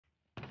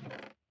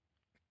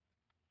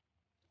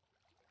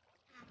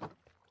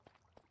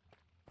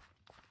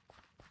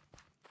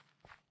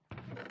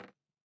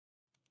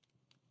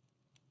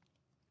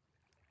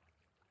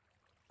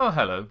Oh,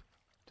 hello.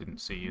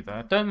 Didn't see you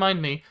there. Don't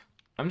mind me.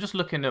 I'm just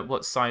looking at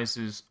what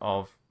sizes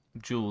of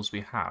jewels we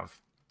have.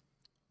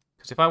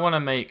 Because if I want to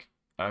make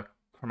a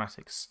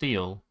chromatic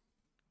steel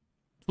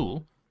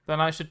tool, then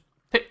I should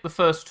pick the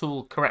first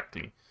tool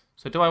correctly.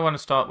 So do I want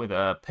to start with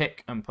a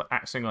pick and put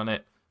axing on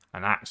it,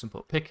 an axe and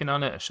put picking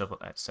on it, a shovel,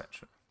 etc.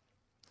 So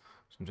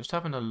I'm just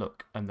having a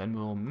look, and then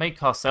we'll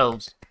make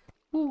ourselves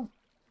chromatic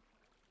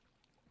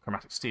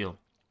steel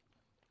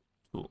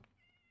tool.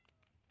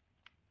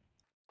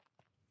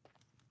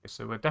 Okay,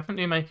 so we're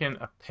definitely making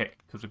a pick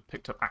because we've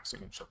picked up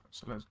axing and shovel.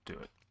 So let's do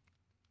it.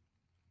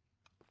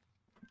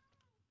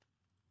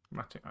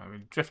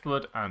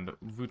 Driftwood and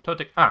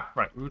rutodic.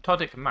 Right.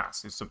 Rutodic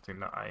mass is something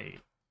that I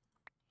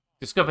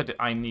discovered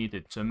that I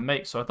needed to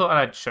make, so I thought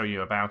I'd show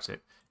you about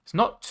it. It's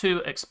not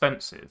too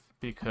expensive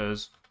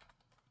because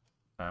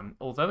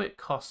although it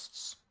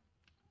costs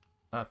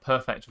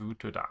perfect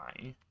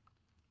rutodye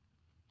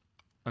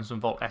and some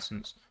vault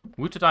essence,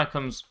 rutodye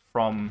comes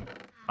from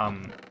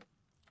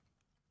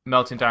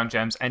melting down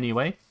gems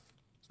anyway,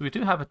 so we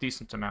do have a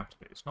decent amount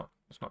of it. It's not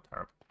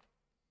terrible.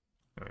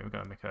 Anyway, we're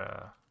going to make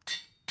a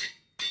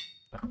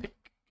pick.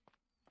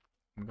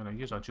 I'm going to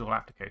use our dual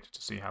applicator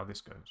to see how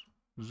this goes.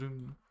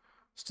 Zoom.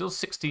 Still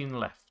 16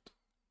 left.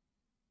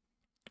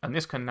 And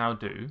this can now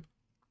do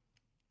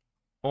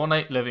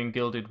ornate living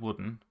gilded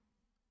wooden.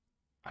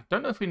 I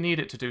don't know if we need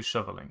it to do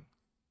shoveling.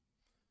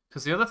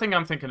 Because the other thing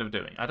I'm thinking of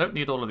doing, I don't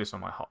need all of this on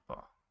my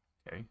hotbar.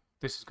 Okay,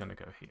 this is going to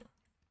go here.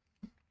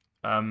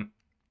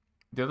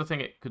 The other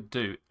thing it could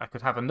do, I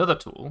could have another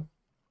tool,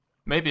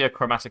 maybe a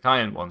chromatic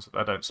iron one so that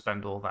I don't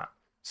spend all that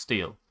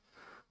steel,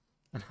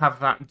 and have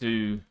that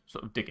do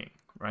sort of digging,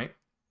 right?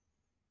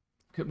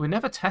 We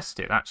never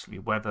tested, actually,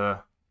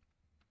 whether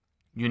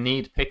you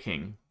need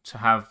picking to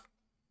have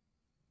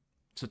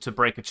to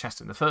break a chest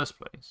in the first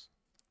place.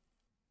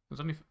 Are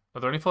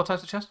there only 4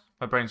 types of chests?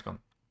 My brain's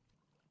gone.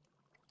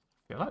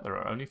 I feel like there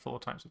are only 4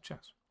 types of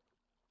chests.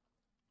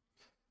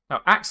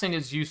 Now, axing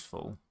is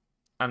useful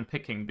and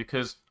picking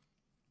because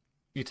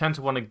you tend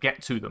to want to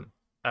get to them,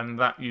 and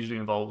that usually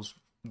involves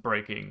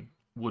breaking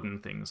wooden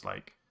things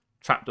like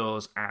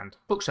trapdoors and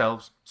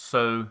bookshelves,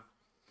 so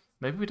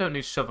maybe we don't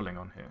need shoveling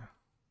on here.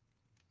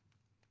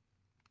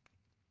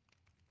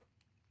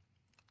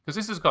 Because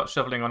this has got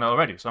shoveling on it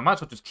already, so I might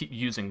as well just keep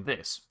using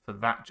this for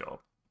that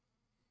job.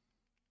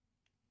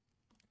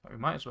 But we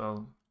might as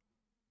well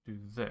do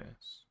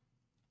this.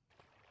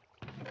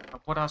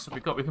 What else have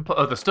we got? We can put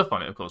other stuff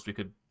on it, of course. We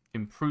could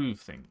improve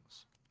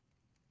things.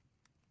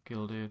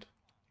 Gilded.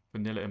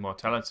 Vanilla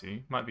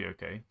immortality. Might be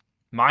okay.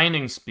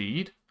 Mining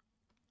speed.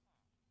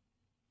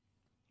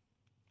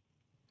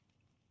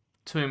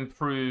 To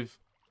improve...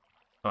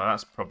 Oh,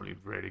 that's probably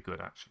really good,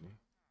 actually.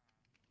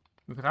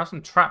 We could have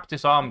some trap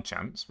disarm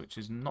chance, which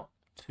is not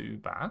too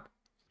bad.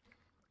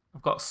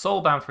 I've got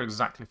soulbound for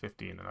exactly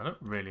 15, and I don't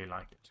really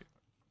like it too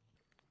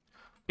much.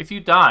 If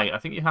you die, I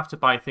think you have to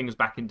buy things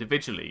back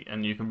individually,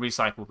 and you can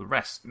recycle the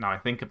rest, now I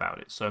think about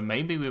it. So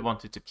maybe we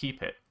wanted to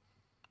keep it.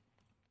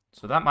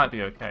 So that might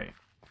be okay.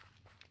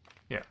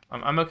 Yeah,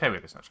 I'm okay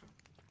with this, actually.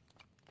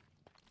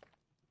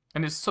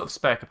 And it's sort of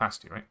spare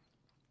capacity, right?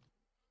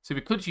 So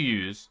we could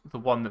use the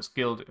one that's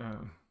gilded...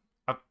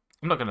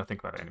 I'm not going to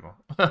think about it anymore.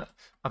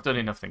 I've done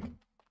enough thinking.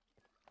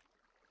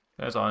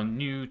 There's our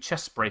new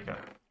chest breaker.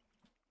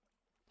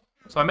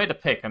 So I made a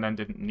pick and then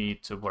didn't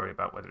need to worry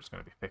about whether it's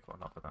going to be a pick or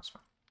not, but that's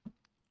fine.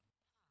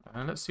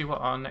 And let's see what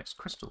our next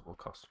crystal will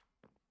cost.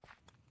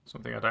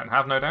 Something I don't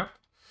have, no doubt.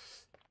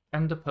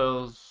 Ender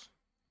pearls.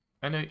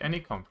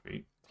 Any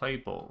concrete. Clay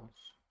balls.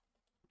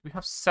 We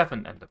have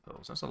 7 ender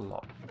pearls. That's a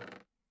lot.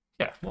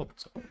 Yeah, more than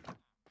so. In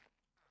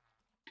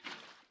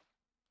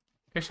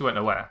case you weren't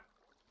aware.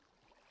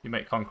 You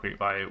make concrete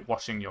by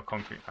washing your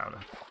concrete powder.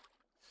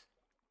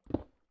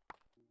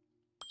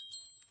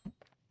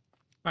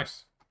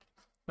 Nice.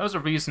 That was a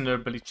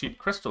reasonably cheap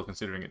crystal,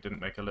 considering it didn't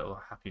make a little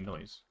happy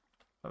noise.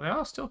 But they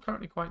are still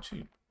currently quite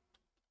cheap.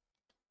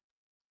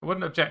 I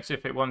wouldn't object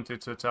if it wanted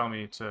to tell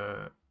me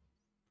to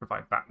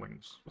provide bat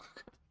wings.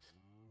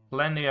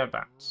 Plenty of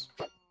bats.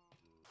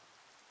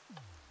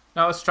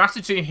 Now, a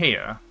strategy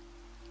here,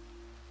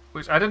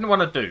 which I didn't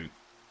want to do,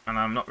 and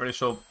I'm not really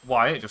sure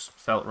why, it just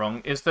felt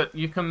wrong, is that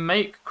you can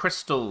make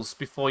crystals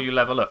before you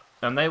level up,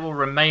 and they will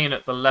remain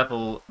at the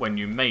level when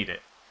you made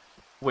it,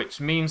 which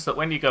means that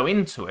when you go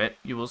into it,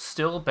 you will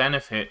still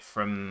benefit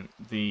from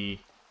the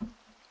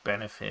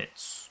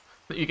benefits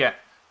that you get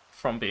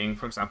from being,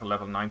 for example,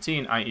 level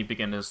 19, i.e.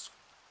 beginner's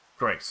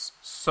grace.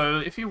 So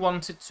if you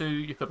wanted to,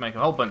 you could make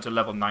a whole bunch of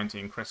level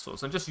 19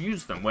 crystals and just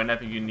use them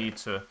whenever you need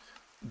to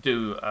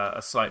do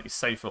a slightly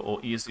safer or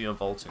easier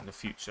vault in the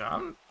future.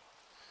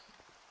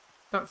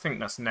 Don't think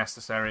that's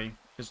necessary.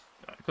 I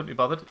couldn't be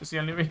bothered. It's the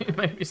only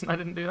reason I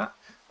didn't do that.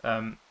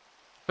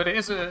 But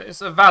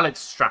it's a valid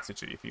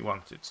strategy if you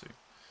wanted to.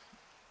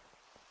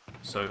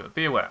 So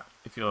be aware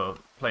if you're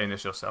playing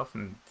this yourself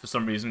and for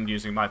some reason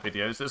using my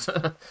videos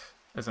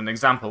as an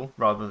example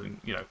rather than,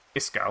 you know,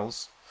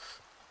 Iskall's.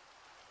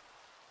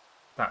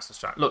 That's the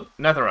strat. Look,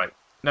 netherite,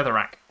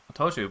 netherrack. I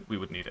told you we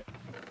would need it.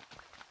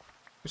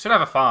 We should have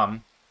a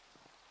farm.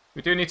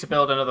 We do need to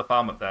build another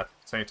farm up there for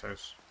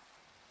potatoes.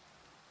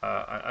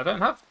 I don't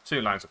have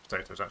 2 lines of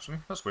potatoes, actually.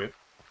 That's weird.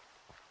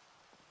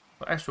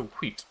 But extra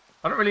wheat.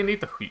 I don't really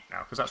need the wheat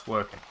now, because that's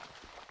working.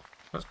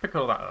 Let's pick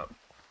all that up.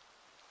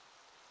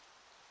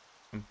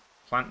 And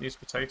plant these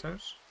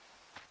potatoes.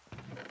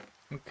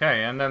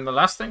 Okay, and then the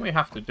last thing we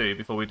have to do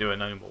before we do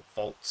any more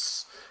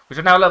vaults, which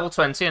are now level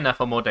 20 and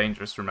therefore more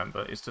dangerous,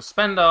 remember, is to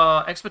spend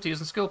our expertise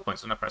and skill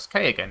points, and I press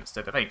K again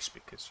instead of H,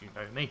 because you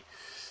know me.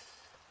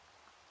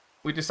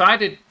 We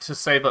decided to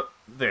save up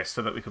this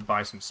so that we could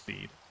buy some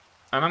speed.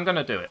 And I'm going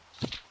to do it.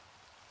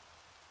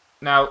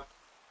 Now,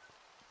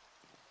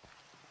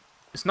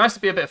 it's nice to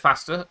be a bit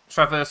faster,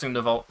 traversing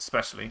the vault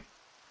especially.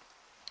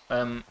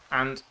 And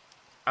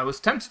I was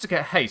tempted to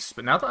get haste,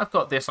 but now that I've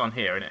got this on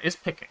here, and it is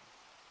picking,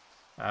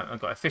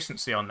 I've got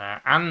efficiency on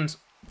there, and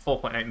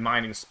 4.8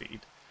 mining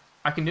speed,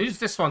 I can use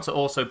this one to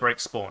also break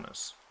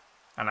spawners.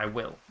 And I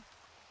will.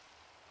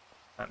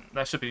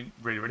 That should be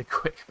really, really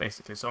quick,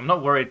 basically. So I'm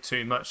not worried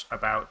too much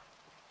about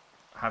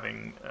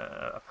having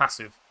a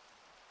passive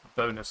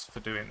bonus for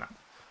doing that.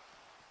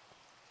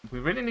 We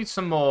really need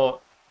some more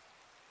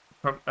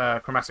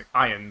chromatic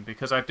iron,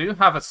 because I do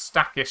have a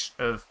stackish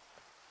of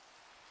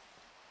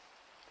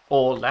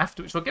ore left,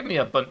 which will give me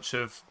a bunch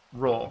of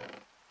raw.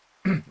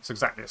 It's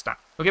exactly a stack.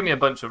 It'll give me a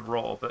bunch of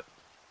raw, but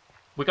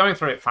we're going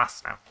through it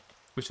fast now.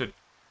 We should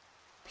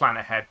plan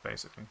ahead,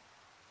 basically.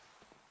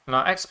 And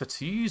our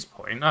expertise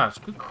point, that's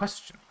a good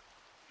question.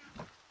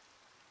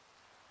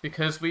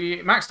 Because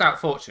we maxed out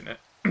Fortunate,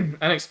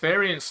 and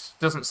experience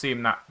doesn't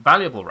seem that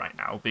valuable right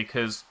now,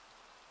 because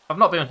I've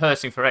not been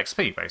hurting for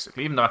XP,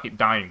 basically, even though I keep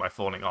dying by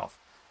falling off.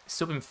 It's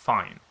still been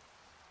fine.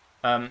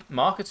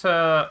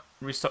 Marketer,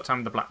 restock time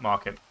in the black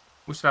market.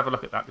 We should have a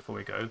look at that before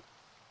we go.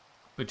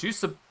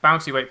 Reduce the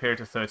bounty wait period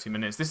to 30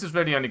 minutes. This is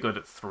really only good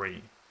at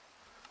 3.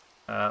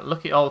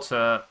 Lucky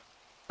Altar.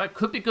 That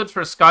could be good for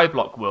a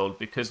skyblock world,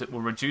 because it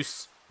will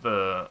reduce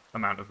the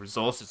amount of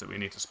resources that we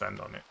need to spend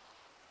on it.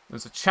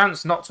 There's a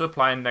chance not to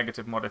apply a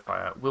negative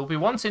modifier. We'll be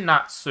wanting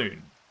that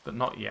soon, but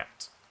not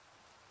yet.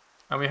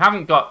 And we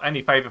haven't got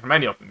any favour from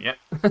any of them yet,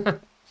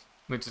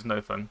 which is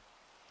no fun.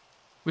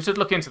 We should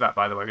look into that,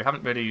 by the way. We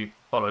haven't really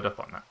followed up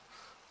on that.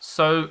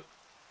 So,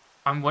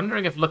 I'm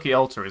wondering if Lucky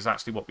Altar is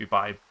actually what we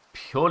buy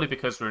purely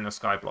because we're in a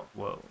skyblock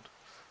world.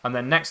 And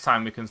then next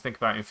time we can think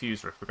about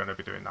Infuser if we're going to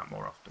be doing that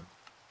more often.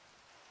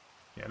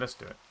 Yeah, let's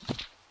do it.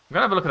 I'm going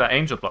to have a look at that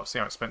Angel block, see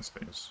how expensive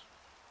it is.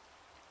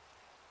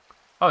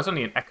 Oh, it's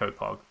only an Echo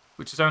Pog,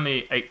 which is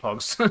only 8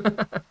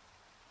 Pogs.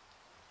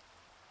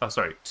 Oh,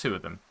 sorry, 2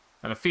 of them.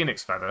 And a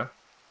Phoenix Feather,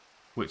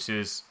 which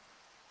is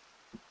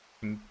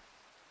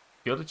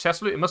Gilded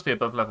Chest Loot. It must be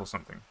above level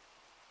something.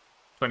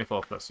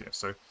 24 plus, yes.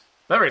 So,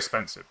 very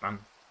expensive, man.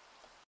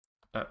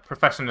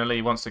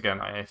 Professionally, once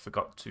again, I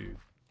forgot to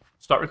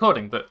start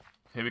recording, but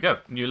here we go.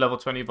 New level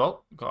 20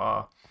 vault. We've got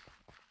our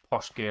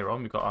posh gear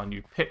on. We've got our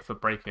new pick for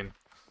breaking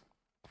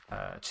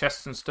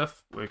chests and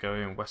stuff. We're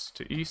going west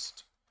to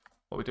east.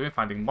 What we're doing,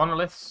 finding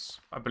monoliths.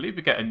 I believe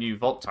we get a new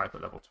vault type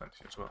at level 20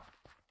 as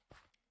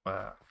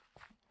well.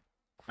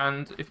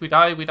 And if we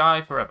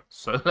die forever.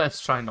 So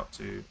let's try not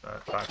to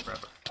die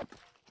forever.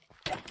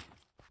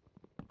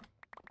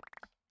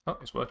 Oh,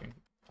 it's working.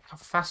 How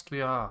fast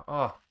we are.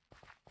 Oh.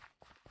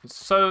 It's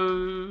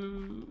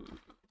so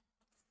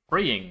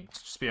freeing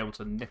to just be able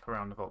to nip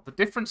around the vault. The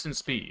difference in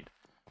speed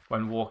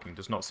when walking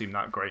does not seem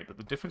that great, but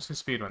the difference in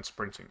speed when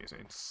sprinting is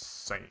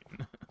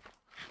insane.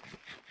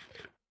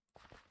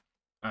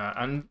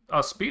 And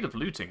our speed of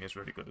looting is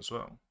really good as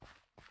well.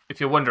 If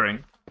you're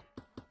wondering,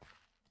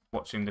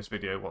 watching this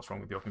video, what's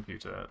wrong with your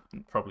computer,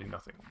 probably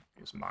nothing.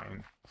 It's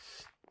mine.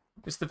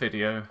 It's the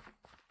video.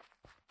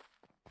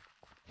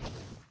 I'll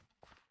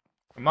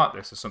mark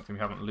this as something we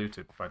haven't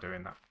looted by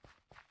doing that.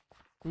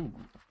 Ooh.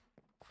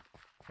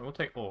 I will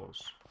take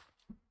ores.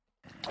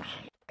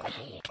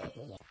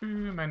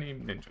 Too many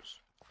ninjas.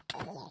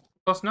 Of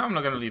course, now I'm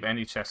not going to leave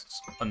any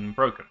chests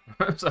unbroken,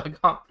 so I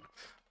can't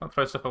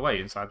throw stuff away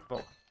inside the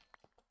vault.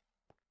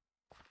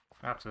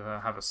 I have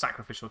to have a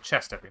sacrificial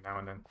chest every now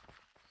and then.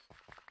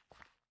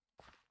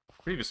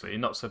 Previously,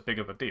 not so big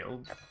of a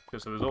deal,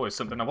 because there was always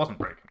something I wasn't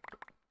breaking.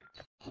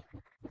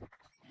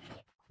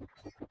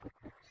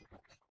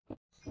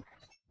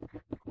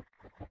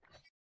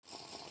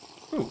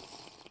 Ooh.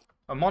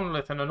 A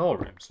monolith and an ore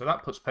room, so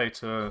that puts pay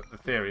to the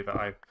theory that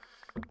I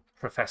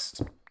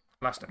professed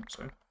last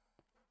episode.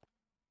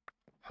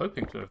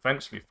 Hoping to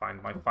eventually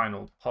find my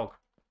final POG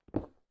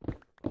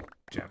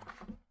gem.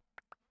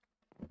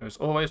 There's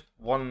always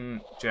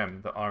one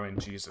gem that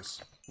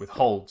RNGesus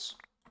withholds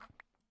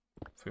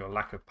for your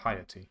lack of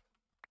piety.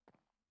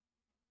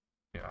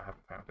 Yeah, I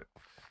haven't found it.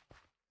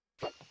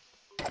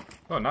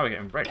 Oh, now we're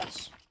getting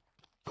breaks.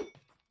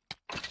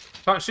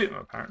 Can't shoot them,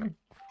 apparently.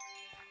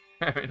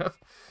 Fair enough.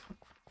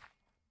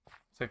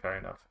 Say fair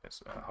enough.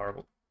 It's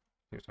horrible.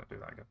 Please don't do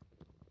that again.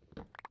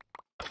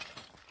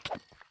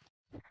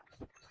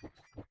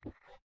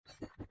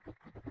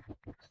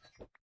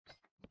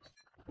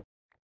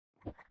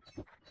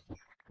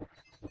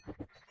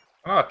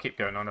 Oh, I keep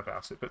going on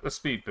about it, but the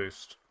speed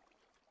boost.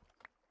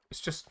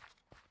 It's just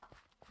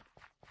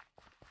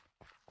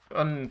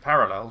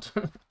unparalleled.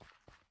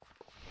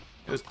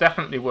 It was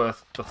definitely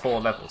worth the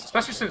 4 levels,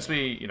 especially since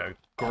we, you know,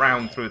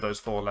 ground through those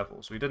 4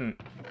 levels. We didn't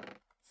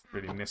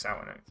really miss out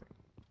on anything.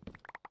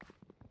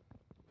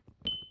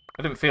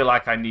 I didn't feel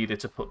like I needed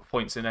to put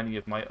points in any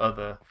of my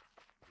other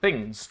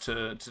things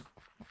to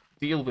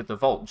deal with the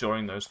vault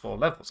during those 4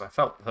 levels. I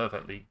felt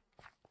perfectly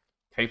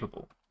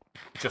capable,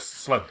 just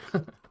slow.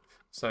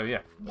 So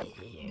yeah,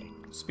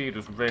 speed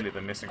was really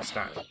the missing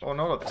stat. Oh,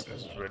 and all of this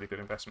is a really good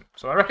investment.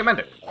 So I recommend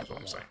it, that's what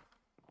I'm saying.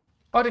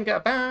 Oh, I didn't get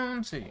a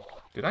bounty,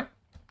 did I?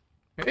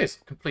 It is,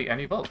 complete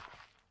any vault.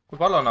 We're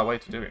well on our way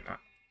to doing that.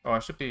 Oh, I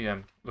should be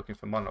looking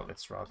for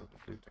monoliths rather than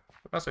looting,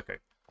 but that's okay.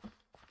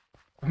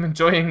 I'm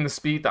enjoying the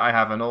speed that I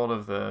have and all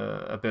of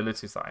the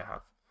abilities that I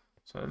have.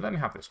 So let me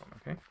have this one,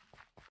 okay?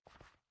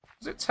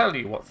 Does it tell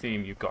you what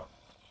theme you got?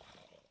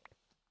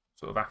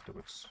 Sort of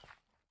afterwards.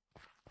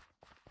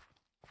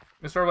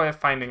 Is there a way of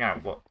finding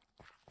out what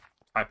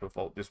type of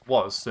vault this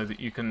was so that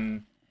you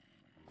can...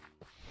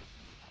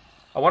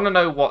 I want to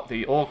know what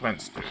the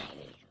augments do.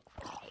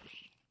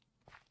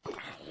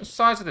 The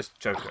size of this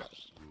joker.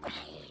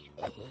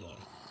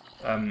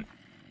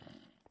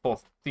 For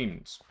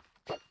themes.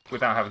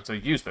 Without having to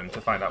use them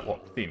to find out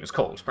what the theme is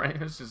called, right?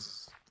 This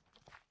is...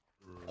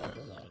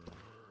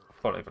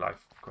 quality of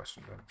life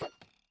question, then.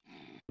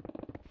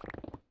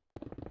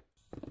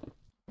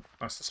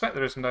 I suspect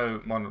there is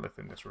no monolith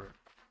in this room.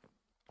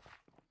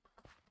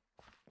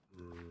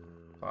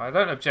 But I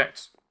don't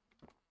object,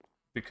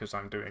 because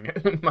I'm doing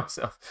it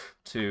myself,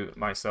 to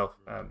myself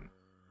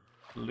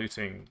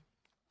looting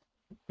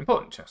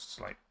important chests,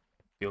 like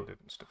gilded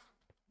and stuff.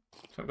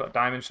 So we've got a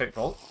diamond-shaped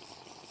vault.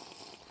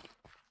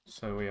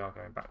 So we are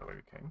going back the way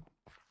we came.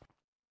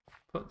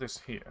 Put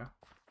this here,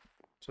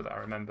 so that I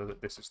remember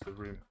that this is the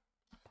room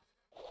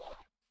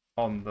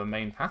on the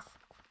main path.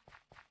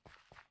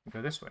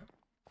 Go this way.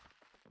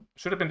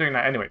 Should have been doing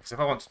that anyway, because if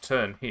I want to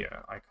turn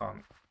here, I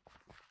can't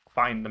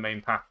find the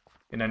main path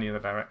in any other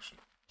direction.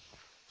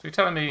 So you're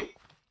telling me,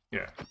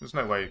 yeah, there's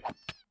no way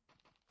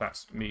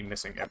that's me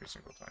missing every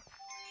single time.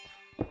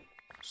 What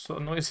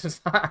sort of noise is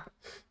that?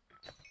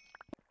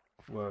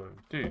 Whoa,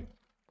 dude.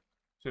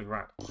 This is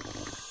rad.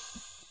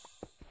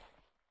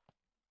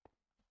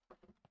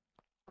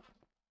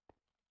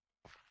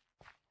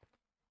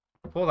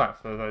 Pour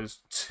that for those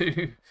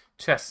 2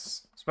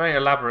 chests. It's very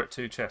elaborate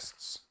 2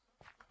 chests.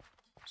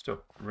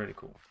 Still really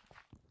cool.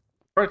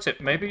 Pro tip,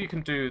 maybe you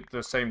can do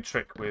the same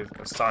trick with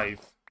a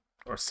scythe,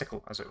 or a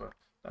sickle, as it were,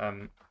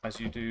 as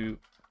you do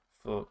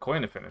for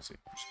coin affinity.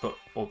 Just put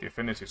all the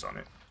affinities on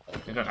it.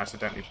 You don't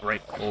accidentally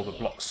break all the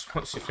blocks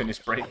once you finish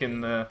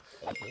breaking the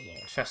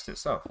chest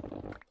itself.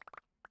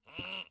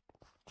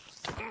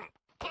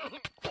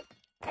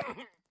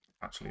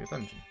 Actually a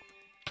dungeon.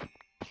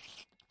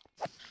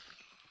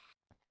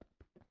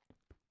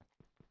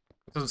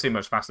 It doesn't seem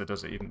much faster,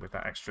 does it, even with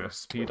that extra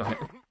speed on it?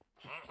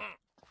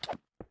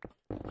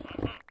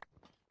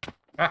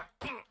 Ah!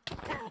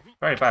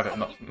 Very bad at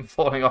not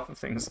falling off of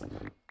things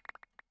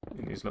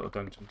in these little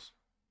dungeons.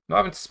 Not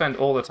having to spend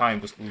all the time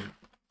just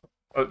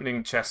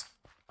opening chest,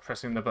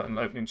 pressing the button,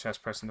 opening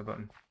chest, pressing the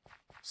button.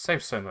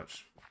 Saves so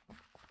much.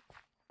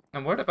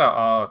 I'm worried about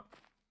our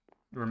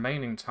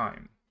remaining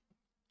time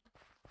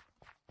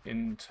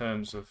in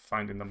terms of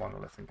finding the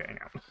monolith and getting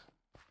out.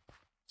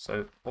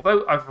 So,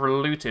 although I've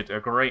looted a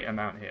great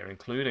amount here,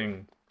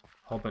 including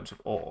a whole bunch of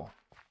ore,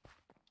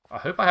 I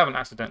hope I haven't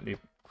accidentally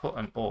put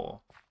an ore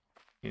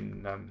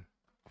in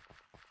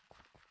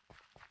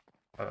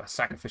a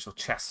sacrificial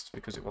chest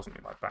because it wasn't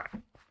in my bag. I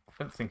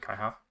don't think I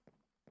have.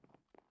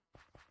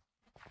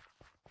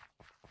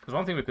 Because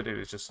one thing we could do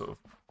is just sort of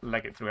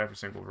leg it through every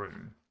single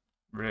room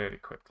really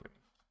quickly.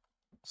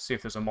 See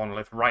if there's a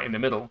monolith right in the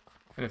middle,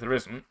 and if there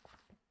isn't,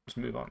 just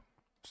move on.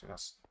 So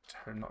that's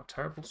not a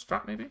terrible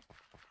strat, maybe?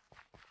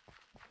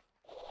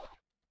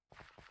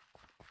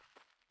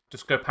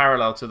 Just go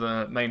parallel to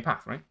the main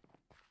path, right?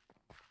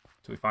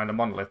 Till we find a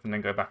monolith and then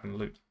go back and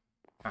loot.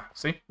 Ah,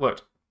 see?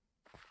 Worked.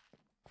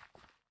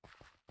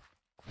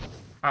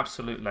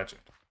 Absolute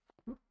legend.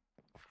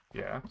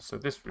 Yeah, so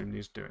this room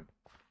needs doing.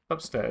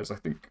 Upstairs, I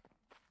think.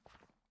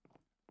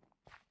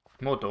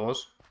 More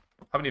doors.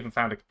 Haven't even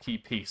found a key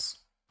piece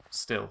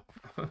still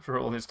for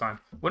all this time.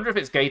 Wonder if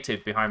it's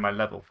gated behind my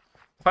level.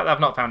 The fact that I've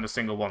not found a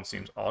single one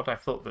seems odd. I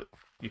thought that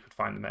you could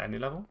find them at any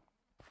level.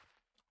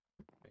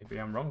 Maybe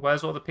I'm wrong.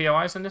 Where's all the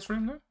POIs in this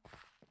room, though?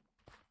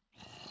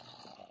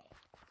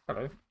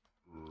 Hello.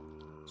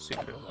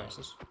 Secret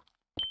places.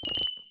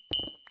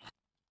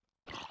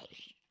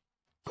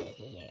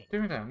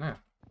 Doing down there.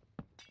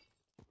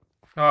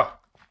 Oh.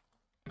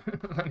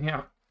 Let me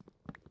out.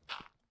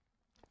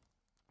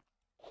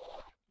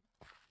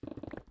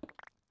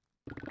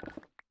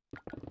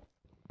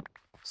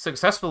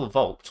 Successful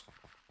vault.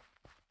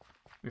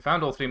 We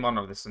found all 3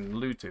 monoliths and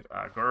looted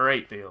a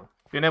great deal.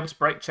 Being able to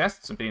break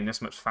chests and being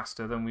this much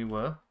faster than we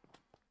were.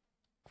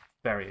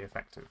 Very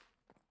effective.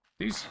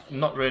 These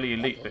not really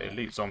elite, but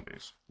elite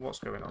zombies. What's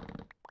going on?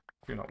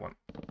 Do not want.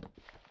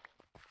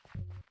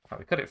 Oh,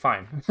 we cut it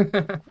fine.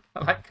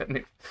 I like cutting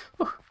it.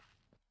 Whew.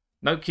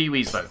 No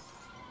kiwis, though.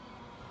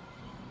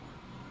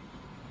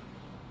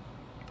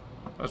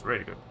 That's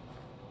really good.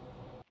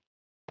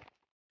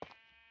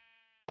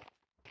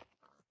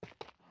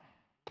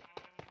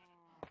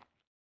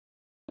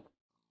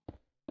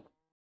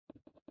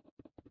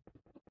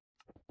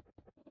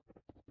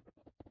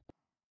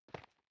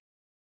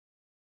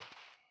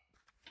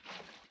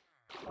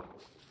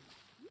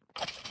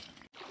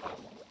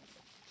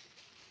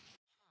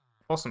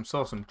 Awesome,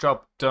 awesome.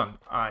 Job done,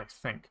 I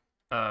think.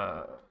 Do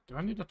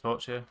I need a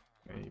torch here?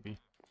 Maybe.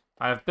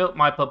 I have built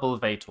my bubble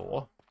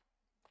Vator.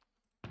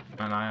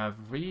 And I have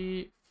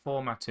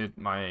reformatted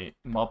my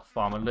mob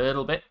farm a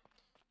little bit.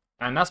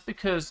 And that's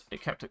because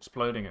it kept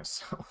exploding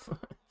itself.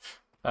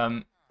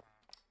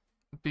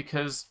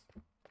 Because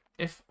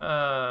if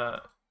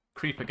a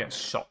creeper gets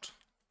shot,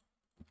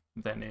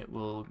 then it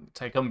will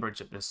take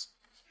umbrage at this.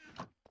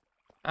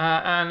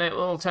 And it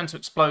will tend to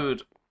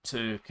explode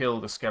to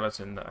kill the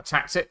skeleton that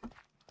attacked it.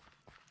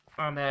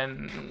 And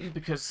then,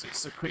 because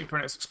it's a creeper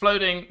and it's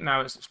exploding,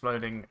 now it's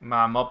exploding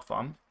my mob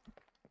farm.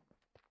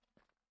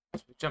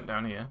 So we jump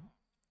down here.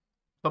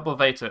 Bubble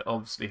Vator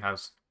obviously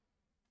has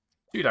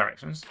two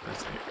directions.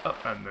 There's the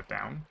up and the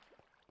down.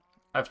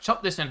 I've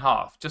chopped this in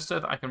half just so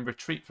that I can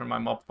retreat from my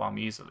mob farm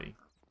easily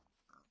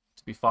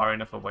to be far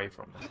enough away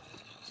from them.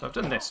 So I've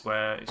done this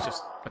where it's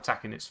just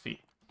attacking its feet.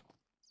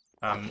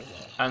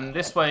 And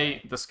this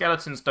way the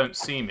skeletons don't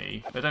see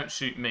me, they don't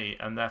shoot me,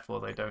 and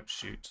therefore they don't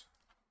shoot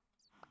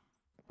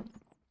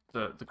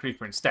the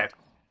creeper instead,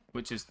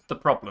 which is the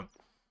problem.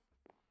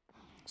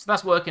 So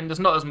that's working. There's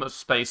not as much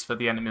space for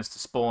the enemies to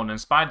spawn,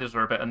 and spiders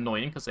are a bit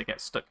annoying because they get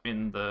stuck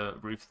in the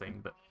roof thing,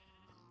 but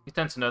you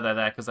tend to know they're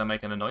there because they're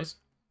making a noise.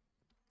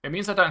 It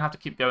means I don't have to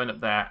keep going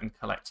up there and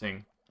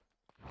collecting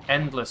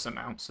endless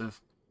amounts of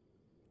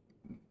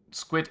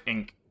squid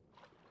ink,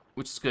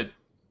 which is good.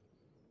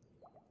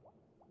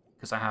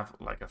 Because I have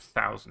like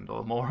 1,000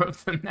 or more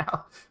of them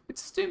now.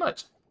 It's too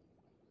much.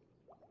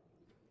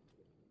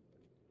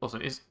 Also,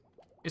 it's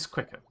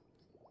quicker.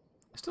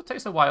 It still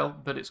takes a while,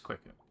 but it's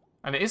quicker.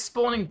 And it is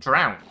spawning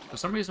drowned. For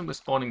some reason, we're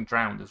spawning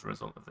drowned as a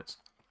result of this.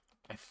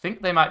 I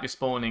think they might be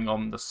spawning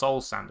on the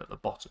soul sand at the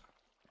bottom.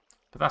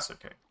 But that's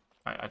okay.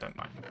 I don't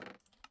mind.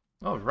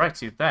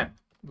 Alrighty then.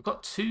 We've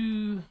got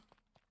 2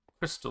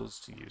 crystals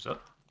to use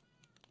up.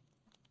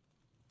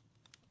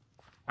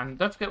 And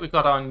don't forget we've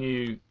got our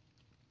new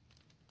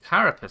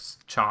carapace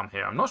charm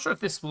here. I'm not sure if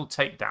this will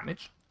take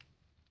damage.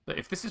 But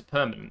if this is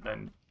permanent,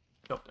 then...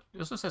 It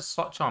also says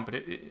slot charm, but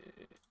okay,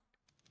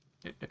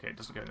 it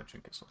doesn't go in the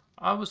trinket slot.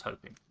 I was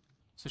hoping.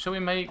 So shall we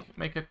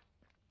make a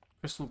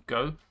crystal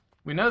go?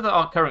 We know that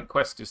our current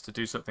quest is to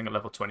do something at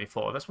level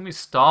 24. That's when we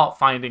start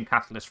finding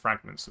catalyst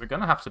fragments. So we're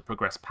going to have to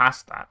progress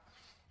past that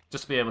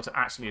just to be able to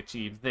actually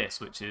achieve this,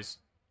 which is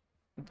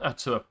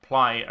to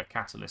apply a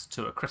catalyst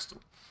to a crystal.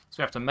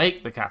 So we have to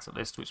make the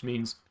catalyst, which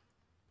means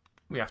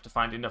we have to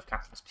find enough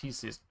catalyst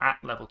pieces at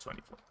level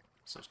 24.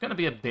 So it's going to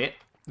be a bit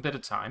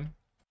of time.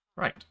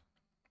 Right.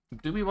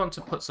 Do we want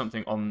to put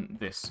something on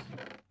this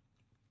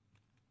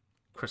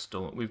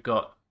crystal? We've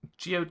got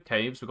geode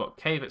caves, we've got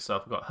cave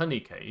itself, we've got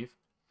honey cave,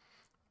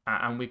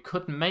 and we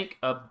could make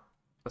a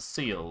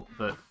seal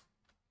that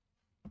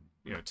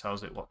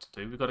tells it what to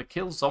do. We've got to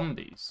kill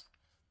zombies,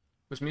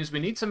 which means we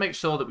need to make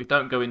sure that we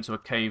don't go into a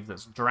cave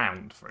that's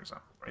drowned, for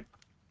example, right?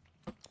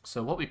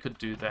 So what we could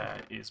do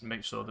there is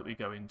make sure that we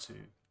go into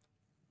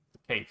the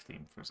cave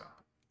theme, for example.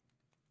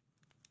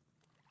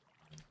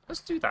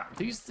 Let's do that.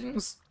 These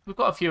things, we've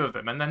got a few of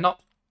them, and they're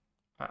not...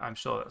 I'm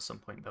sure that at some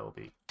point they'll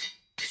be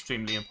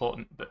extremely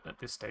important, but at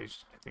this stage,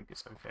 I think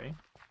it's okay.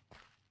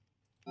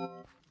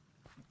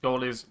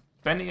 Goal is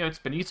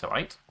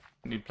Benitoite.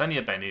 We need plenty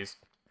of bennies.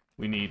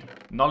 We need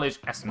knowledge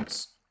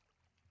essence.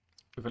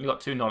 We've only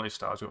got 2 knowledge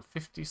stars. We've got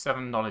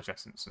 57 knowledge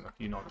essence and a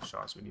few knowledge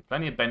stars. We need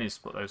plenty of bennies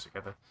to put those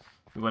together.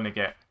 We want to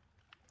get,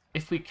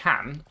 if we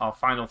can, our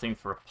final thing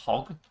for a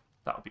POG.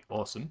 That would be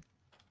awesome.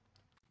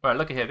 Right,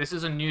 look at here. This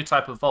is a new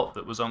type of vault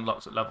that was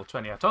unlocked at level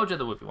 20. I told you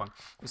there would be one.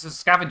 This is a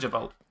scavenger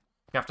vault.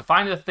 You have to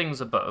find the things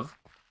above,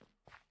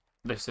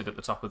 listed at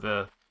the top of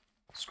the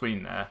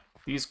screen there.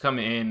 These come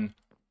in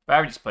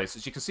various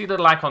places. You can see the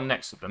little icon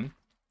next to them.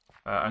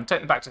 And take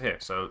them back to here.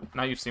 So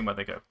now you've seen where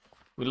they go.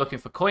 We're looking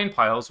for coin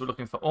piles, we're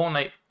looking for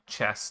ornate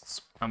chests,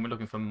 and we're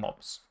looking for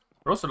mobs.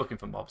 We're also looking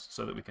for mobs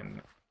so that we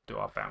can do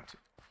our bounty.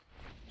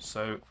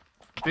 So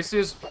this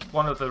is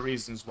one of the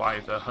reasons why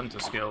the hunter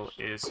skill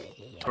is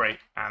great,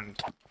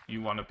 and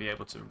you want to be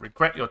able to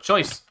regret your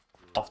choice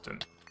often.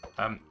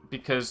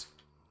 Because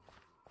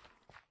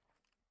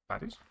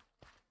baddies,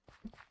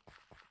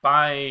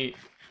 by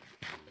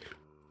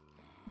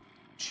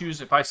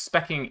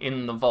speccing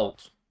in the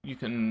vault, you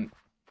can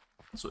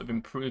sort of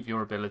improve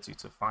your ability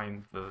to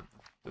find the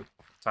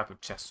type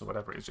of chests or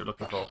whatever it is you're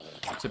looking for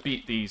to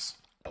beat these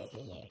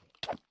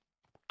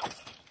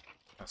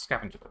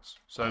scavenger vaults.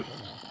 So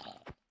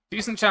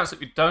decent chance that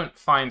we don't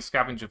find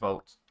scavenger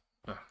vault,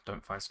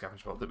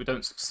 that we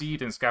don't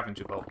succeed in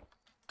scavenger vault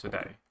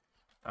today.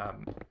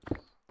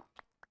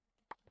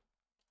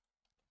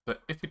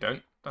 But if we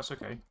don't, that's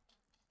okay.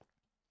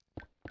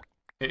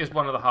 It is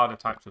one of the harder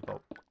types of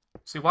vault.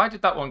 See, why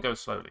did that one go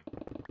slowly?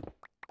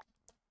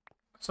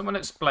 Someone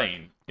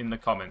explain in the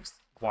comments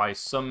why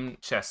some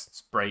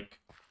chests break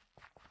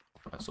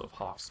at sort of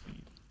half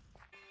speed.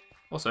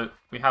 Also,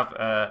 we have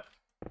a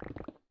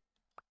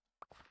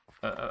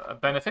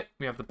benefit.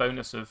 We have the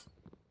bonus of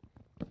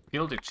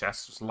gilded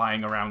chests just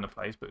lying around the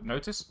place. But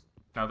notice,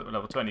 now that we're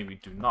level 20, we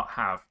do not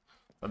have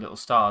a little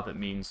star that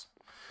means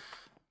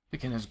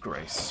beginner's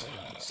grace.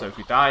 So if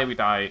we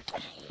die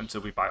until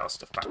we buy our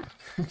stuff back.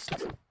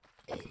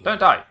 Don't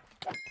die.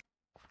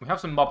 We have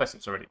some mob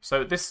essence already.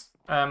 So this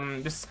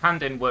this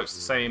hand-in works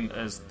the same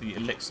as the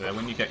elixir.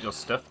 When you get your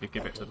stuff, you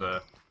give it to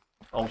the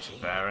altar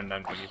there, and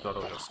then when you've got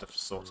all your stuff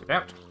sorted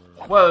out,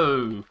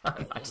 whoa,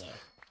 nice.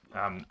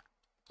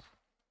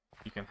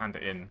 You can hand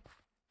it in,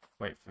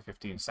 wait for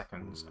 15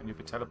 seconds, and you'll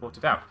be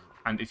teleported out.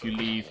 And if you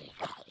leave,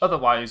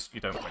 otherwise you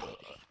don't win.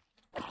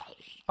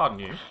 Pardon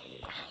you.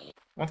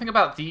 One thing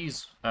about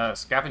these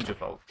scavenger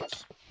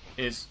vaults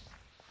is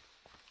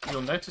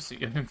you'll notice that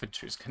your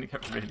inventory is going to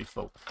get really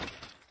full.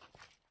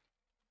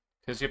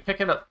 Because you're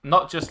picking up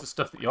not just the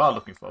stuff that you are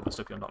looking for, but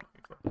stuff you're not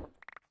looking for.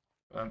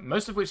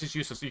 Most of which is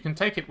useless, so you can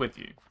take it with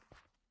you.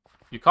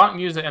 You can't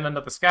use it in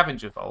another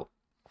scavenger vault,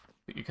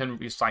 but you can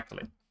recycle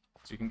it.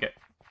 So you can get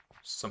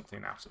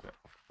something out of it.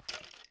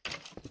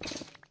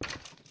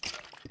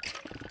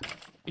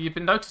 You've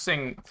been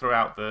noticing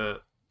throughout the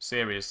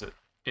series that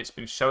it's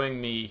been showing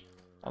me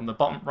on the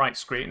bottom right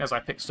screen as I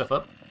pick stuff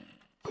up.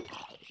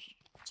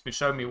 It's been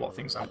showing me what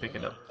things I'm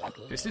picking up.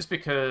 This is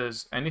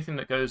because anything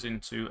that goes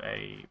into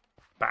a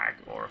bag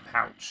or a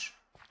pouch,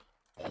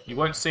 you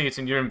won't see it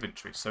in your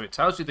inventory, so it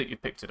tells you that you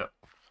picked it up,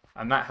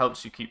 and that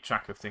helps you keep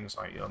track of things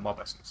like your mob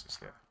essences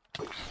here.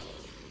 If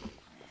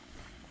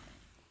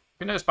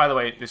you notice, by the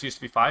way, this used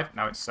to be 5,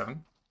 now it's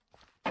 7.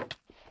 I'm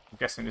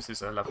guessing this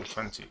is a level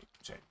 20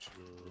 change.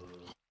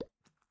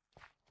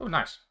 Oh,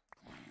 nice.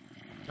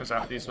 Turns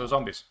out these were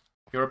zombies.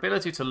 Your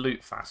ability to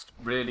loot fast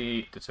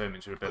really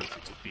determines your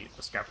ability to beat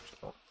the scavenger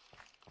vault.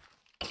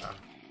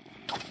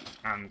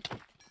 And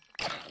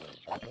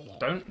I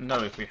don't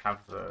know if we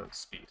have the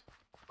speed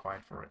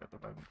required for it at the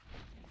moment,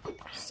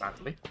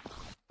 sadly.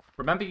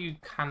 Remember, you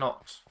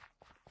cannot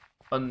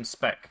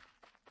unspec,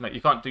 like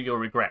you can't do your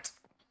regret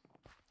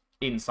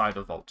inside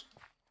a vault.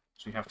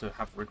 So you have to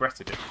have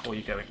regretted it before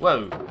you go in.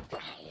 Whoa!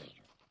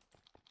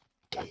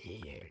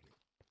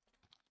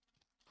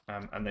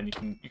 And then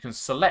you can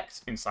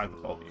select inside the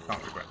vault, but you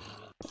can't regret.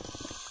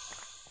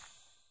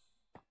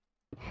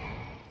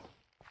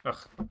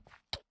 Ugh.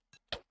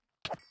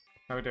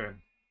 How are we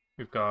doing?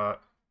 We've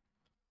got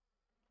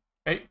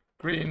 8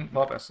 green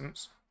mob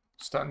essence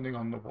standing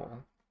on the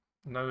wall,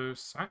 no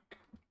sack,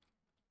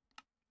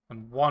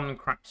 and 1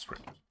 cracked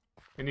script.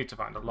 We need to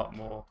find a lot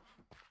more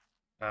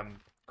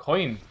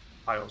coin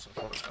piles,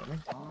 unfortunately.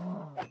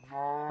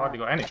 Hardly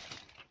got any.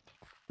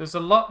 There's a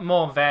lot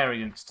more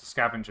variance to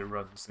scavenger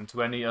runs than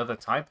to any other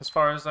type, as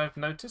far as I've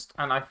noticed,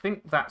 and I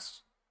think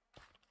that's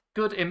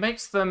good. It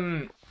makes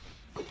them...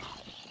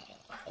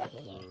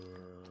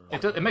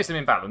 It makes them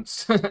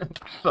imbalanced,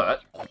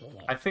 but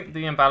I think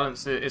the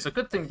imbalance is a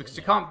good thing because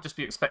you can't just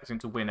be expecting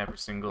to win every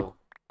single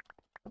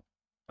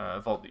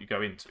vault that you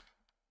go into.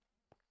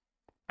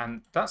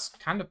 And that's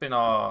kind of been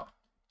our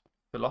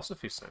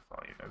philosophy so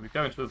far. You know, we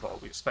go into a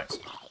vault, we expect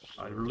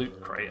a loot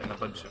crate and a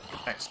bunch of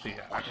XP.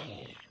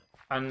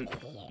 And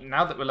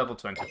now that we're level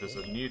 20, there's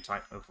a new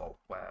type of vault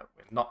where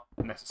we're not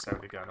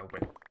necessarily going to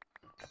win.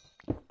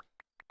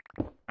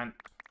 And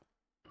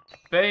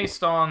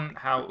based on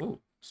how... Ooh,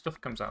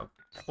 stuff comes out of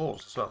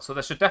ores as well. So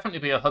there should definitely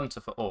be a hunter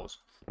for ores.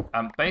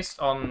 Based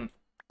on,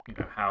 you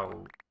know,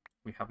 how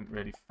we haven't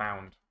really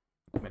found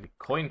many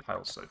coin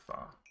piles so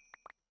far,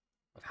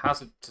 I'd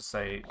hazard to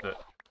say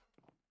that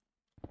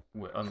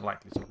we're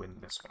unlikely to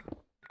win this one.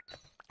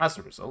 As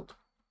a result,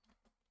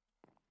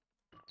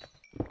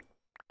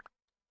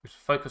 we should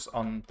focus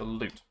on the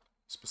loot,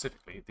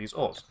 specifically these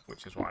ores,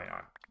 which is why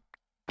I'm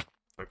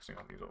focusing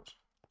on these ores.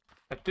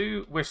 I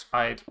do wish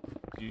I'd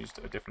used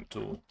a different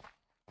tool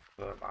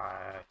for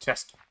my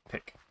chest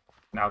pick,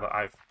 now that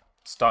I've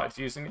started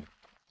using it.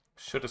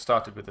 Should have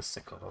started with a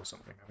sickle or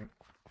something, I think.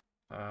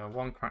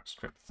 1 cracked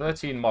script,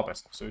 13 mob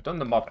essence. So we've done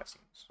the mob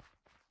essence.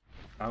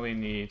 Now we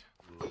need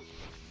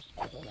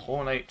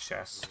ornate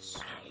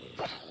chests,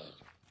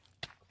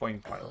 coin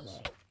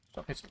piles.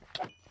 Stop hitting me.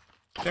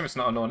 Shame it's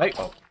not an ornate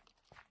vault.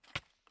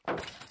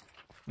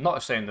 Not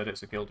ashamed that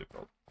it's a gilded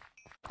vault.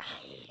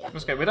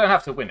 Okay, we don't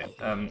have to win it.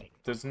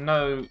 There's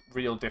no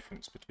real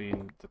difference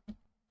between the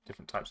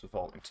different types of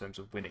vault in terms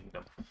of winning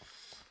them.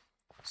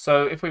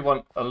 So if we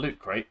want a loot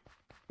crate,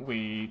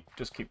 we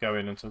just keep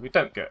going until we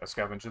don't get a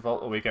scavenger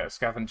vault, or we get a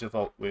scavenger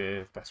vault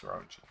with better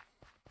RNG.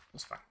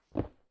 That's fine.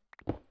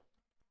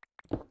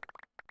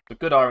 The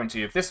good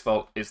RNG of this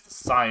vault is the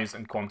size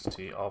and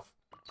quantity of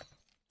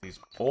these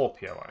ore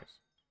POIs.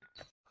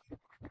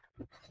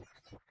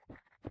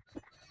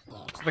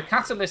 So the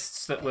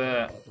catalysts that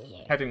we're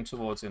heading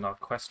towards in our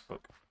quest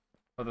book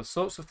are the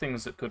sorts of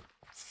things that could,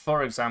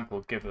 for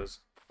example, give us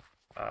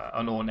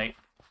an ornate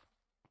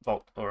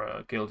vault or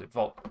a gilded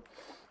vault.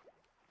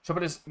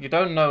 Trouble is, you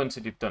don't know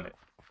until you've done it.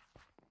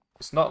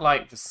 It's not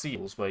like the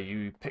seals where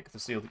you pick the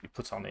seal that you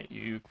put on it,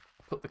 you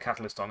put the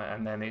catalyst on it,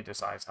 and then it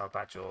decides how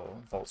bad your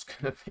vault's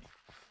going to be.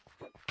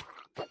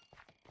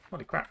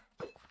 Holy crap.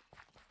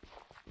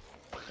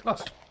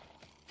 Lost.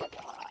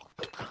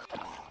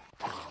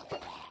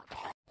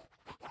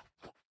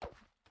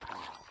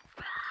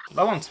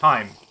 Low on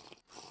time,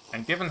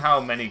 and given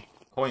how many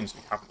coins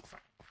we haven't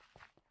found,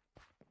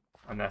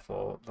 and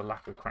therefore the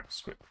lack of cracked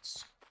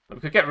scripts, but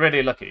we could get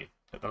really lucky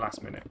at the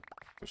last minute,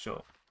 for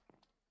sure.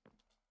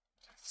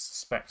 I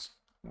suspect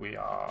we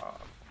are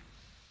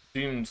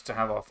doomed to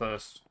have our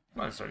first,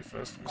 not necessarily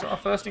first, is it our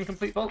first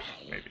incomplete vault?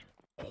 Maybe.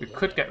 We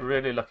could get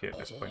really lucky at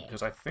this point,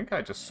 because I think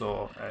I just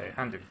saw a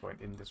handing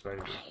point in this very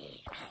room.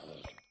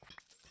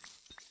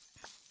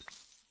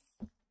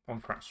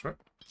 One cracked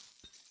script.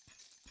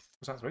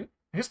 Was that 3?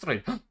 Here's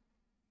 3! And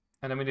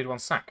then we need 1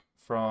 sack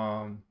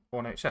from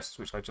ornate chests,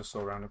 which I just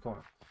saw around the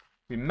corner.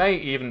 We may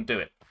even do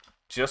it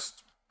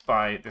just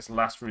by this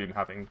last room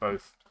having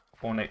both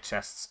ornate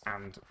chests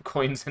and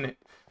coins in it.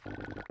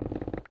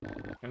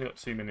 Only got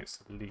 2 minutes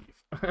to leave.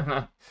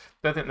 I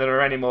don't think there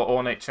are any more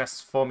ornate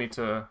chests for me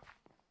to...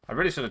 I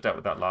really should have dealt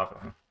with that lava.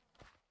 Huh?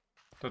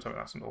 Don't tell me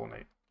that's an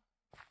ornate.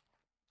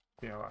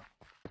 Yeah,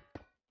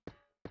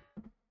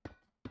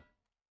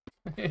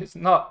 it's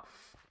not.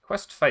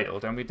 Quest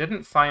failed, and we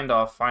didn't find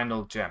our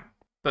final gem.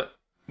 But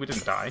we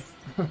didn't die.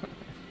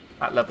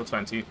 At level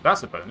 20,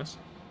 that's a bonus.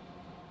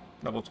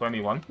 Level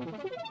 21.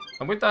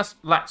 And with that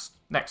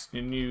next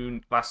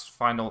new last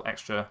final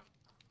extra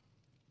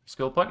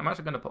skill point, I'm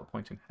actually going to put a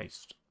point in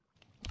haste.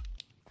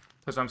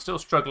 Because I'm still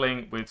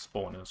struggling with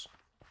spawners.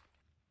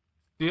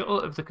 Deal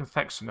of the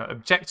Confectioner,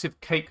 objective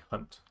cake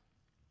hunt.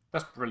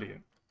 That's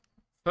brilliant.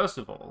 First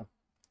of all,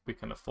 we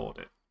can afford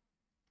it.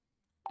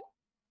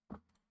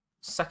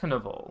 Second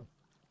of all,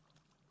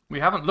 we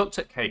haven't looked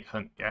at cake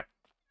hunt yet.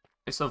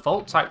 It's a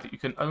vault type that you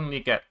can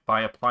only get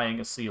by applying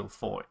a seal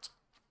for it.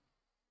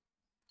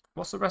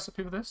 What's the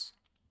recipe for this?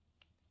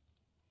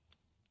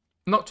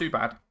 Not too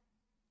bad.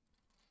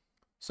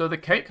 So the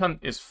cake hunt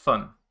is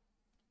fun.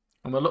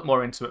 And we'll look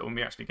more into it when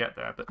we actually get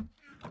there, but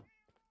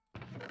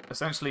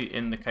essentially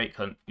in the cake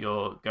hunt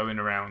you're going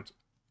around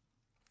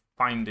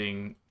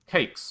finding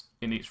cakes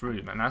in each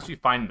room, and as you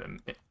find them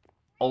it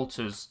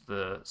alters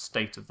the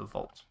state of the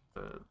vault,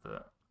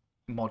 the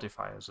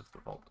modifiers of the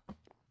vault.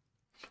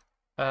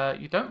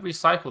 You don't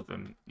recycle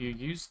them, you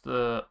use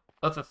the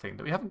other thing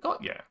that we haven't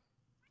got yet.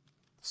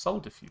 The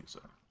soul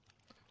diffuser.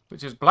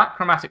 Which is black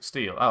chromatic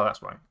steel. Oh,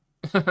 that's right.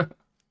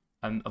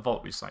 And a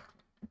vault recycling.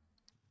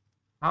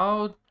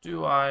 How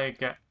do I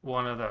get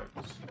one of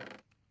those?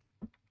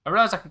 I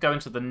realise I can go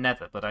into the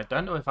nether, but I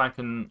don't know if I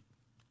can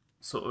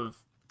sort of...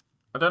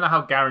 I don't know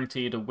how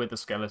guaranteed a wither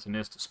skeleton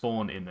is to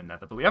spawn in the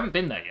nether, but we haven't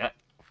been there yet.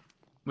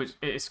 Which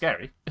is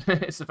scary.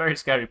 It's a very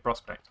scary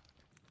prospect.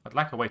 I'd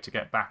like a way to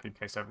get back in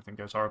case everything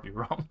goes horribly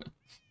wrong.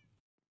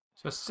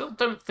 So I still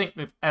don't think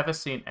we've ever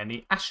seen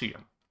any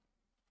ashium.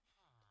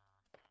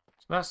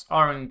 So that's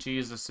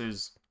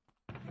RNGesus's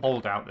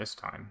holdout this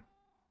time.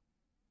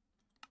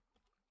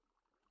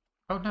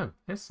 Oh no,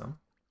 here's some.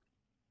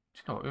 Do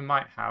you know what? We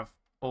might have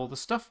all the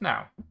stuff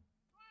now.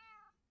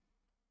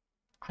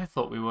 I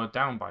thought we were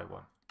down by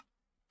 1.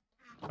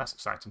 That's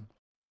exciting.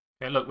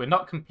 Okay, look, we're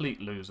not complete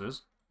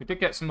losers. We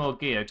did get some more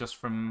gear just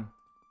from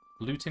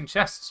looting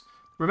chests.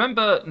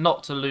 Remember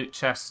not to loot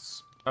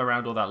chests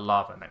around all that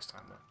lava next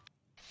time, though.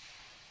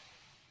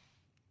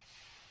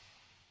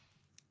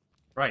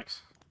 Right.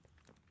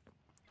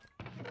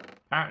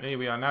 Apparently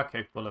we are now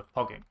capable of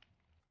pogging.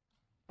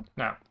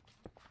 Now,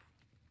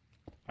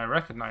 I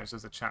recognise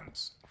there's a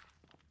chance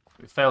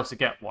we fail to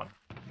get one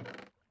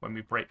when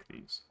we break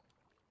these.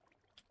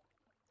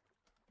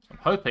 So I'm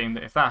hoping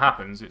that if that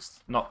happens,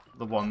 it's not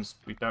the ones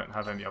we don't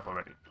have any of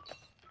already.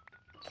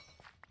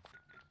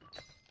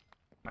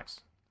 Nice.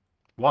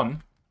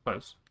 1.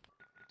 Close.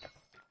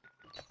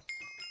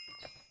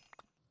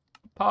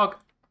 Pog.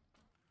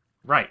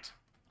 Right.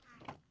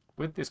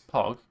 With this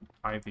pog,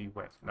 IV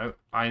wet. No,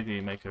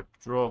 IV make a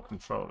draw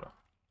controller.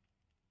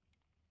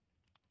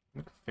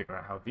 We can figure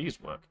out how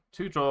these work.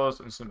 2 drawers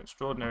and some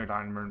extraordinary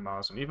diamond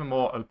bars and even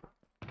more open.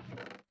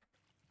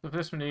 So for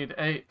this we need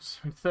 8,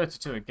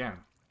 32 again.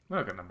 We're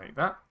not going to make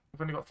that.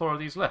 We've only got 4 of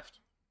these left.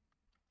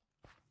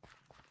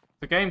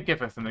 The game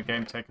giveth and the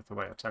game taketh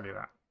away, I tell you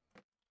that.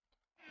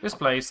 This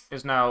place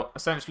is now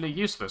essentially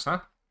useless,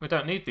 huh? We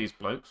don't need these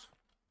blokes.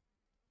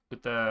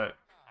 With their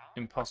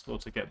impossible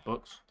to get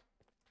books.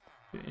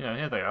 But, you know,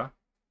 here they are.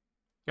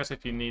 Guess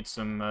if you need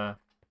some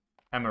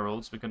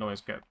emeralds, we can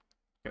always get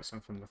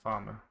some from the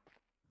farmer.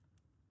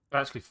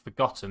 I've actually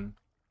forgotten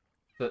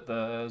that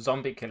the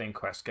zombie killing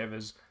quest gave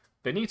us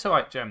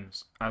Benitoite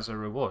gems as a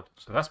reward,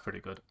 so that's pretty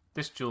good.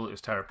 This jewel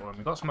is terrible, and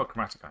we've got some more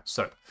chromatite.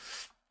 So,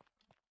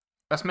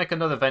 let's make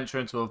another venture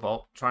into a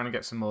vault, trying to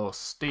get some more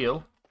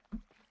steel,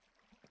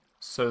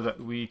 so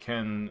that we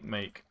can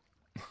make...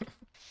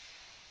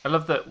 I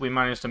love that we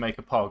managed to make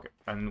a POG,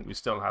 and we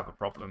still have a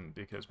problem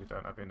because we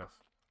don't have enough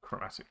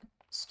chromatic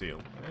steel.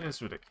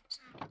 It's ridiculous.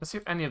 Let's see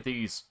if any of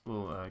these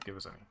will give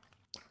us any.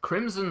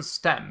 Crimson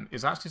Stem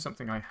is actually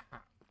something I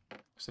have.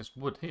 It's this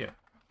wood here,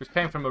 which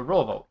came from a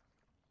raw vault.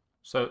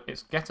 So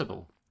it's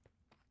gettable.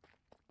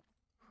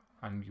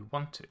 And you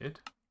wanted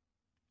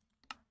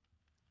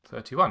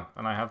 31,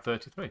 and I have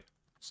 33.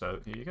 So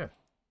here you go.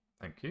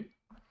 Thank you.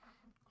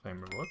 Claim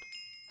reward.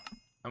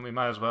 And we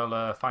might as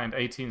well find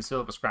 18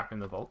 silver scrap in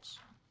the vaults.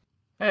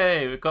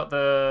 Hey, we've got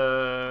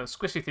the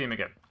squishy theme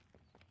again.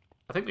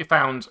 I think we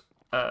found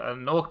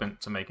an augment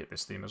to make it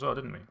this theme as well,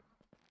 didn't we?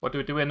 What do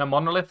we do in a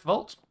monolith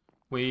vault?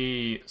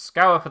 We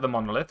scour for the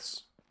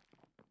monoliths,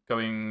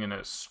 going in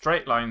a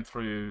straight line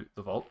through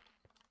the vault.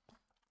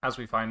 As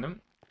we find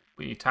them,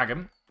 we tag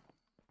them,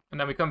 and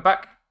then we come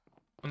back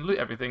and loot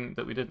everything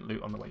that we didn't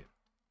loot on the way. Is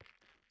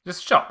this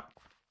a shop?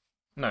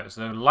 No, it's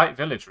a light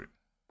village room.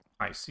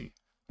 I see.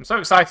 I'm so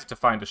excited to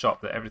find a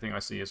shop that everything I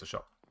see is a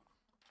shop.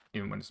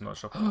 Even when it's not a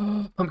shop.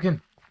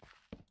 Pumpkin!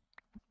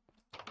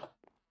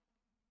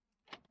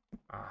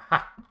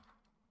 Aha!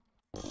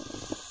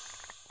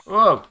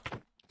 Whoa!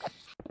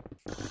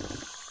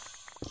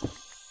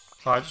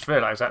 Oh, I just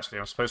realised actually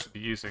I'm supposed to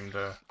be using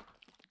the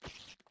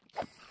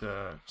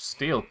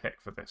steel pick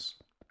for this.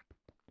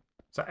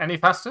 Is that any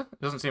faster?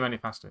 It doesn't seem any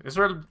faster. Is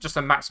there just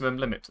a maximum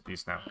limit to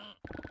these now?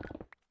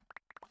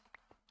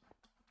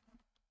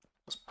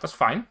 That's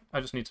fine. I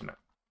just need to know.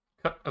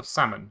 Cut of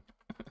salmon.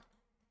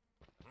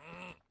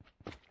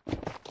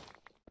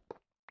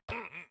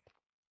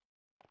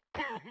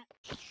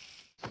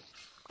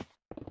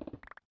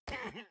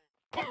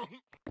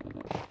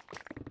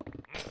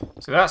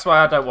 So that's why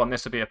I don't want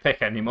this to be a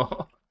pick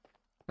anymore.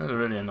 That's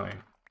really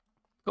annoying.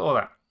 Look at all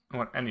that. I don't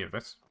want any of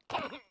this.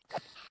 I'm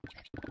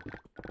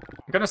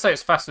going to say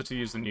it's faster to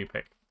use the new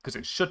pick, because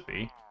it should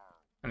be.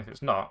 And if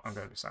it's not, I'm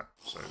going to be sad.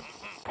 So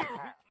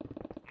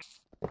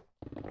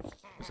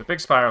it's a big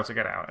spiral to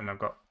get out, and I've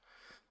got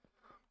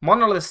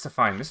monoliths to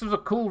find. This was a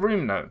cool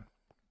room, though.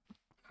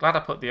 Glad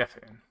I put the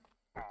effort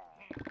in.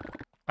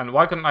 And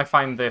why couldn't I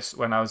find this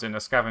when I was in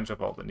a scavenger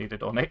vault that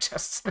needed ornate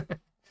chests?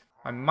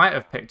 I might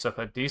have picked up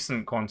a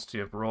decent quantity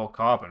of raw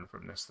carbon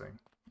from this thing,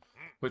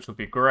 which would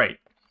be great,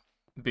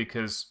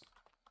 because,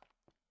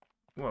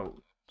 well,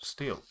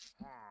 steel,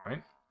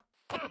 right?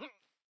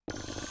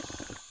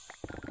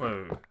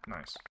 Whoa,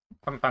 nice.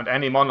 Haven't found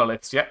any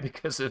monoliths yet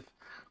because of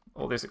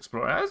all this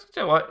exploring.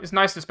 You know what? It's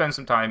nice to spend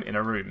some time in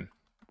a room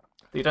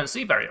that you don't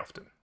see very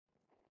often.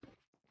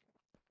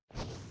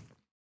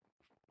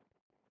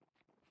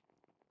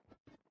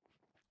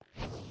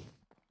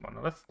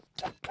 Monolith.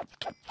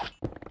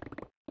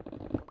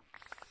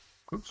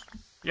 Oops.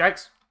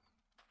 Yikes.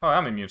 Oh,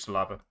 I'm immune to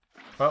lava.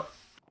 Well,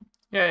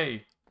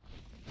 yay.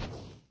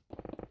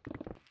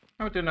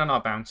 How are we doing on our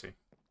bounty?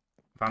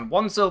 Found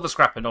 1 silver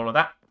scrap in all of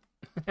that.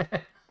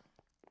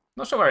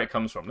 Not sure where it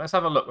comes from. Let's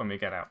have a look when we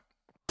get out.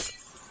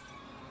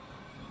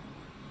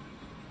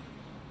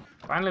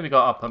 Finally we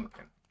got our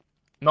pumpkin.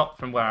 Not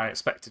from where I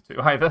expected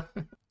to either.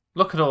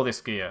 Look at all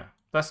this gear.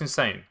 That's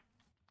insane.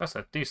 That's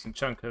a decent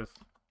chunk of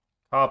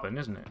carbon,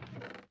 isn't it?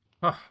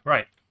 Oh,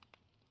 right.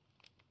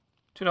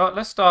 Do you know what?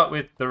 Let's start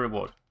with the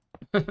reward.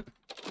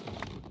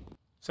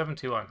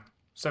 71,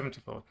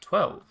 74,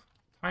 12.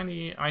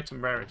 Tiny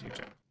item rarity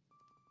check.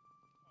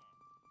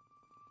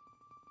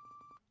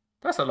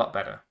 That's a lot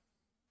better.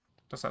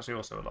 That's actually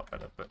also a lot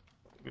better, but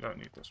we don't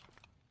need this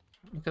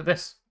one. Look at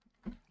this.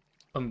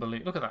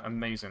 Unbelievable. Look at that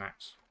amazing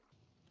axe.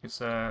 It's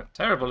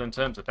terrible in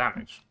terms of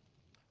damage.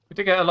 We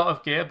did get a lot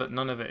of gear, but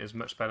none of it is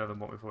much better than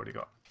what we've already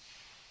got.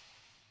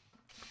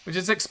 Which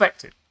is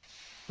expected.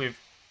 We've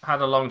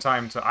had a long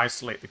time to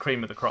isolate the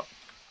cream of the crop,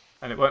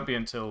 and it won't be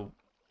until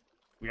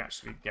we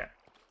actually get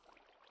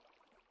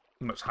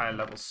much higher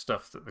level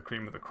stuff that the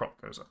cream of the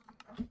crop goes up.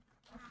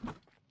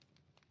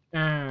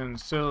 And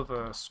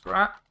silver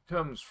scrap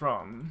comes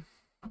from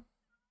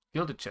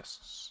gilded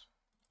chests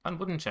and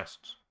wooden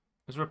chests.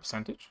 Is there a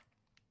percentage?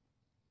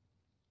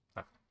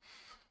 No.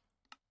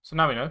 So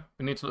now we know.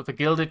 We need to look for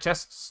gilded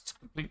chests to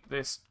complete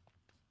this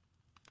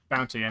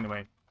bounty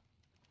anyway.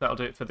 That'll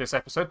do it for this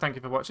episode. Thank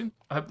you for watching.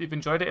 I hope you've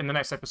enjoyed it. In the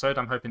next episode,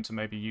 I'm hoping to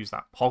maybe use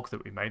that POG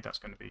that we made. That's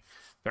going to be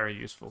very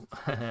useful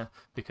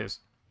because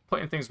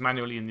putting things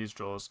manually in these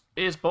drawers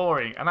is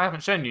boring. And I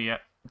haven't shown you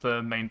yet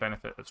the main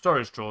benefit of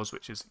storage drawers,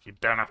 which is you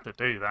don't have to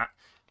do that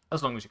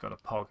as long as you've got a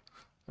POG.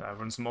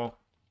 Run some more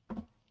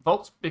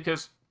vaults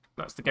because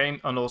that's the game.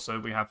 And also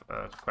we have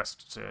a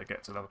quest to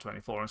get to level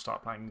 24 and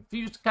start playing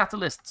fused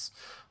catalysts.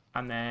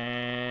 And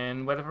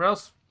then whatever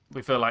else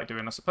we feel like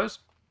doing, I suppose.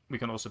 We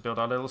can also build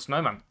our little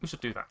snowman. We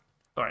should do that.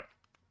 Alright,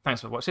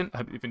 thanks for watching. I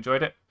hope you've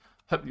enjoyed it.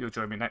 Hope you'll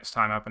join me next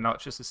time,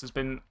 Obnoxious. This has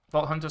been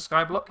Vault Hunter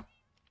Skyblock.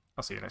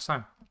 I'll see you next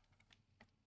time.